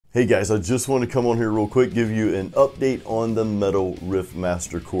Hey guys, I just want to come on here real quick, give you an update on the Metal Riff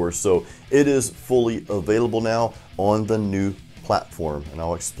Master course. So it is fully available now on the new platform, and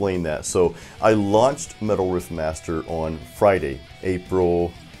I'll explain that. So I launched Metal Riff Master on Friday,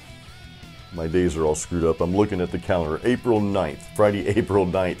 my days are all screwed up. I'm looking at the calendar. April 9th, Friday, April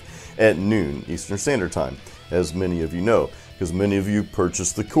 9th at noon Eastern Standard Time, as many of you know, because many of you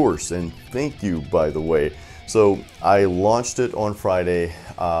purchased the course, and thank you, by the way. So I launched it on Friday.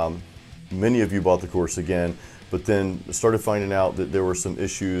 Many of you bought the course again, but then started finding out that there were some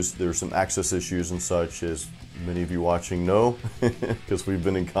issues, there were some access issues and such, as many of you watching know, because we've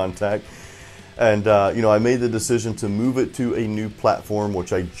been in contact. And I made the decision to move it to a new platform,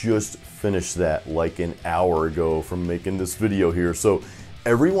 which I just finished that like an hour ago from making this video here. So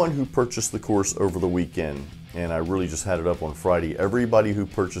everyone who purchased the course over the weekend, and I really just had it up on Friday, everybody who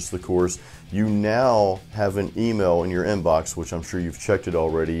purchased the course, you now have an email in your inbox, which I'm sure you've checked it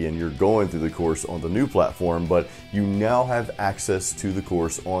already and you're going through the course on the new platform, but you now have access to the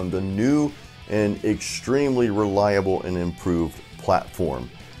course on the new and extremely reliable and improved platform.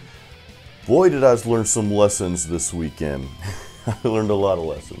 Boy, did I learn some lessons this weekend. I learned a lot of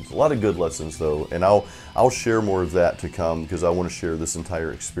lessons, a lot of good lessons though, and I'll share more of that to come because I want to share this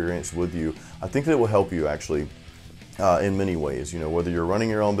entire experience with you. I think that it will help you actually in many ways, whether you're running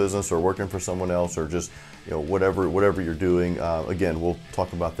your own business or working for someone else or just, whatever you're doing. Again, we'll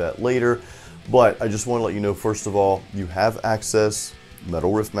talk about that later, but I just want to let you know, first of all, you have access.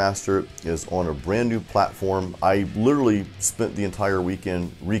 Metal Riff Master is on a brand new platform. I literally spent the entire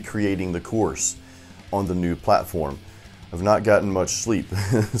weekend recreating the course on the new platform. I've not gotten much sleep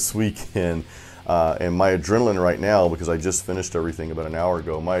this weekend, and my adrenaline right now, because I just finished everything about an hour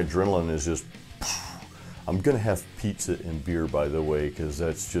ago, my adrenaline is just, I'm gonna have pizza and beer, by the way, because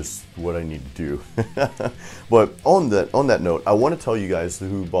that's just what I need to do. But on that note, I want to tell you guys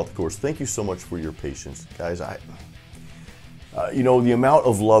who bought the course, thank you so much for your patience. Guys, the amount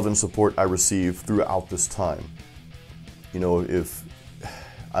of love and support I received throughout this time, I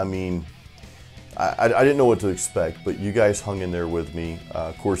didn't know what to expect, but you guys hung in there with me.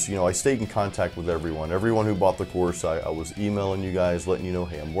 Of course, I stayed in contact with everyone. Everyone who bought the course, I was emailing you guys, letting you know,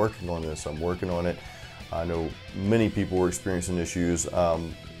 hey, I'm working on this, I'm working on it. I know many people were experiencing issues,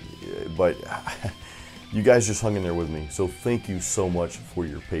 but you guys just hung in there with me. So thank you so much for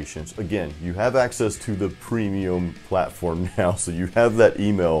your patience. Again, you have access to the premium platform now, so you have that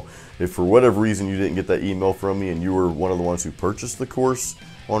email. If for whatever reason you didn't get that email from me and you were one of the ones who purchased the course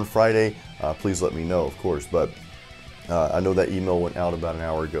on Friday, please let me know, of course. But I know that email went out about an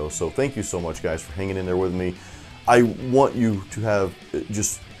hour ago. So thank you so much, guys, for hanging in there with me. I want you to have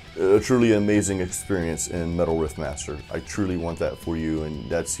just a truly amazing experience in Metal Riff Master. I truly want that for you, and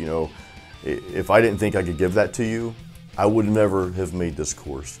that's, if I didn't think I could give that to you, I would never have made this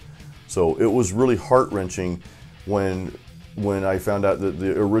course. So it was really heart-wrenching when I found out that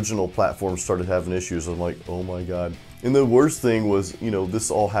the original platform started having issues. I'm like, oh my God. And the worst thing was,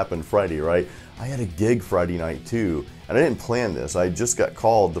 this all happened Friday, right? I had a gig Friday night too, and I didn't plan this. I just got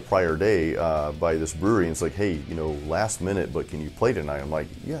called the prior day by this brewery, and it's like, hey, last minute, but can you play tonight? I'm like,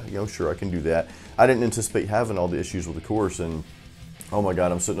 yeah, sure, I can do that. I didn't anticipate having all the issues with the course, and oh my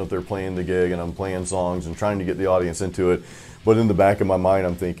God, I'm sitting up there playing the gig, and I'm playing songs and trying to get the audience into it. But in the back of my mind,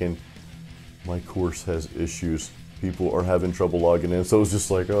 I'm thinking, my course has issues. People are having trouble logging in. So it's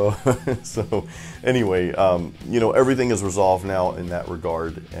just like, oh. So anyway, everything is resolved now in that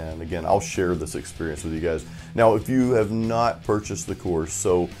regard. And again, I'll share this experience with you guys. Now, if you have not purchased the course,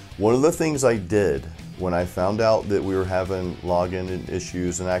 so one of the things I did when I found out that we were having login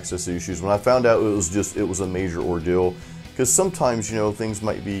issues and access issues, when I found out it was a major ordeal, because sometimes, things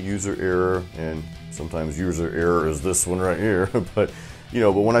might be user error, and sometimes user error is this one right here, but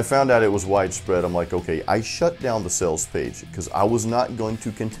when I found out it was widespread, I'm like, okay, I shut down the sales page because I was not going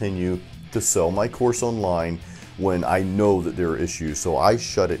to continue to sell my course online when I know that there are issues. So I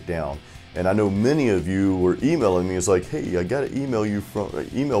shut it down. And I know many of you were emailing me. It's like, hey, I got an email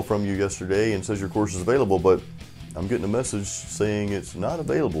from you yesterday and says your course is available, but I'm getting a message saying it's not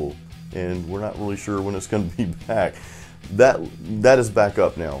available and we're not really sure when it's going to be back. That is back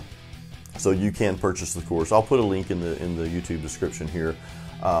up now. So you can purchase the course. I'll put a link in the YouTube description here.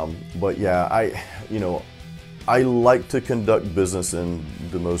 But yeah, I like to conduct business in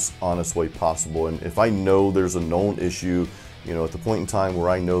the most honest way possible. And if I know there's a known issue, at the point in time where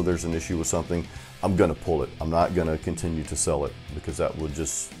I know there's an issue with something, I'm gonna pull it. I'm not gonna continue to sell it because that would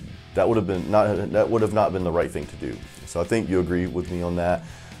have not been the right thing to do. So I think you agree with me on that.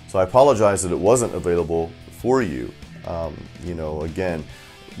 So I apologize that it wasn't available for you. Again,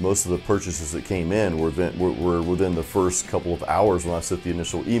 most of the purchases that came in were within the first couple of hours when I sent the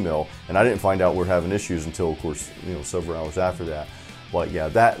initial email, and I didn't find out we're having issues until, of course, several hours after that. But yeah,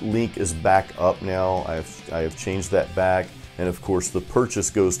 that link is back up now. I have changed that back, and of course the purchase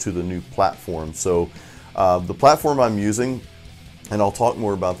goes to the new platform. So the platform I'm using, and I'll talk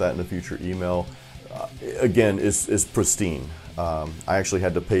more about that in a future email, again, is pristine. I actually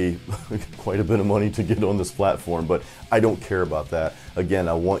had to pay quite a bit of money to get on this platform, but I don't care about that. Again,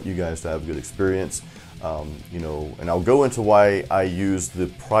 I want you guys to have a good experience, and I'll go into why I used the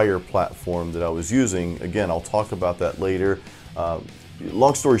prior platform that I was using. Again, I'll talk about that later.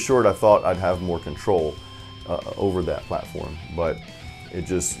 Long story short, I thought I'd have more control over that platform, but it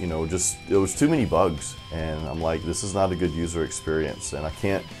just, it was too many bugs, and I'm like, this is not a good user experience, and I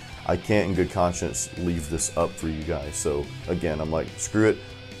can't in good conscience leave this up for you guys. So again, I'm like, screw it.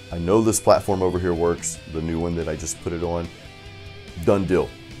 I know this platform over here works, the new one that I just put it on. Done deal.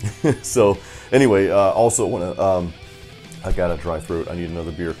 So anyway, also want to, I got a dry throat, I need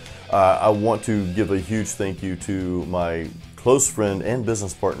another beer. I want to give a huge thank you to my close friend and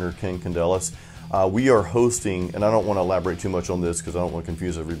business partner, Ken Candelas. We are hosting, and I don't want to elaborate too much on this because I don't want to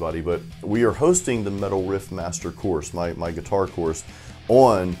confuse everybody, but we are hosting the Metal Riff Master course, my guitar course,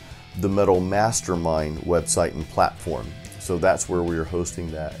 on the Metal Mastermind website and platform. So that's where we are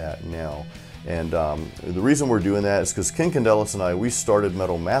hosting that at now. And the reason we're doing that is because Ken Candelas and we started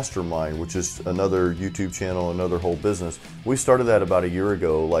Metal Mastermind, which is another YouTube channel, another whole business. We started that about a year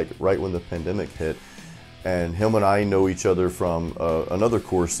ago, like right when the pandemic hit. And him and I know each other from another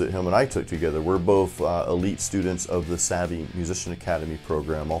course that him and I took together. We're both elite students of the Savvy Musician Academy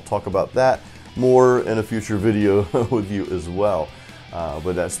program. I'll talk about that more in a future video with you as well.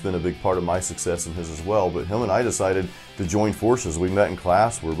 But that's been a big part of my success and his as well. But him and I decided to join forces. We met in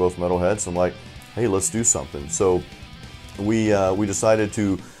class. We're both metalheads. I'm like, hey, let's do something. So we decided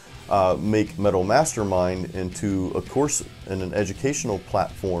to make Metal Mastermind into a course and an educational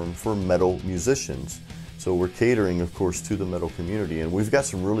platform for metal musicians. So we're catering, of course, to the metal community, and we've got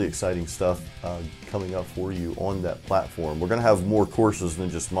some really exciting stuff coming up for you on that platform. We're going to have more courses than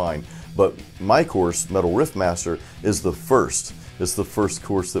just mine, but my course, Metal Riff Master, is the first. It's the first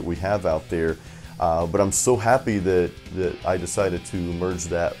course that we have out there, but I'm so happy that I decided to merge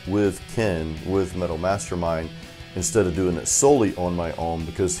that with Ken, with Metal Mastermind, instead of doing it solely on my own,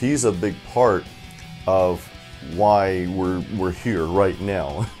 because he's a big part of why we're here right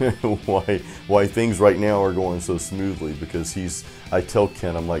now, why things right now are going so smoothly, because I tell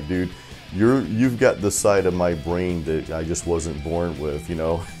Ken, I'm like, dude, you've got the side of my brain that I just wasn't born with,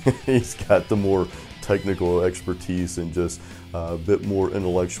 He's got the more technical expertise and just a bit more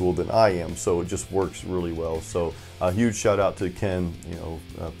intellectual than I am, so it just works really well. So a huge shout out to Ken,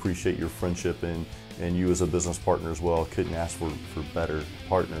 appreciate your friendship and you as a business partner as well. Couldn't ask for better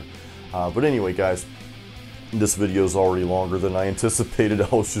partner. But anyway, guys, this video is already longer than I anticipated. I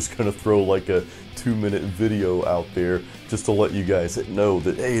was just going to throw like a 2-minute video out there just to let you guys know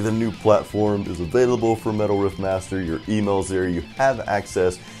that, hey, the new platform is available for Metal Riff Master. Your email's there, you have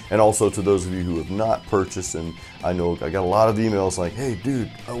access. And also to those of you who have not purchased, and I know I got a lot of emails like, hey dude,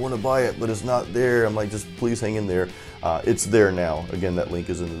 I want to buy it, but it's not there. I'm like, just please hang in there. It's there now. Again, that link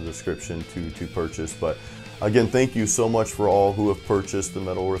is in the description to purchase. But again, thank you so much for all who have purchased the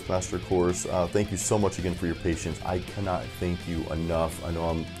Metal Riff Master course. Thank you so much again for your patience. I cannot thank you enough. I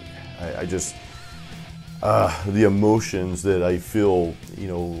know I just, the emotions that I feel,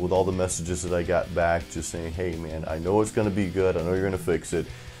 with all the messages that I got back, just saying, hey man, I know it's going to be good. I know you're going to fix it.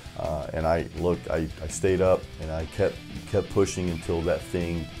 And I stayed up and I kept pushing until that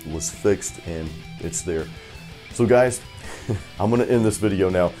thing was fixed and it's there. So guys, I'm going to end this video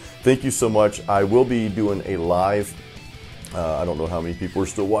now. Thank you so much. I will be doing a live, I don't know how many people are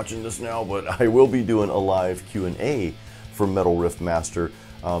still watching this now, but I will be doing a live Q&A for Metal Riff Master.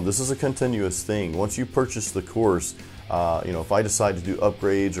 This is a continuous thing. Once you purchase the course, if I decide to do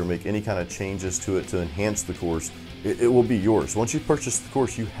upgrades or make any kind of changes to it to enhance the course, it will be yours. Once you purchase the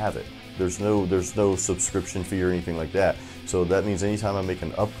course, you have it. There's no subscription fee or anything like that. So that means anytime I make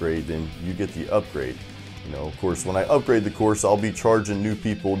an upgrade, then you get the upgrade. Of course, when I upgrade the course, I'll be charging new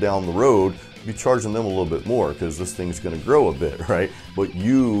people down the road, be charging them a little bit more because this thing's going to grow a bit, right? But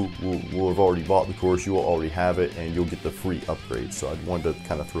you will have already bought the course, you will already have it, and you'll get the free upgrade. So I wanted to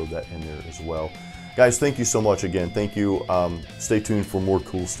kind of throw that in there as well. Guys, thank you so much again. Thank you. Stay tuned for more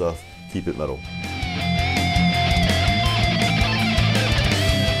cool stuff. Keep it metal.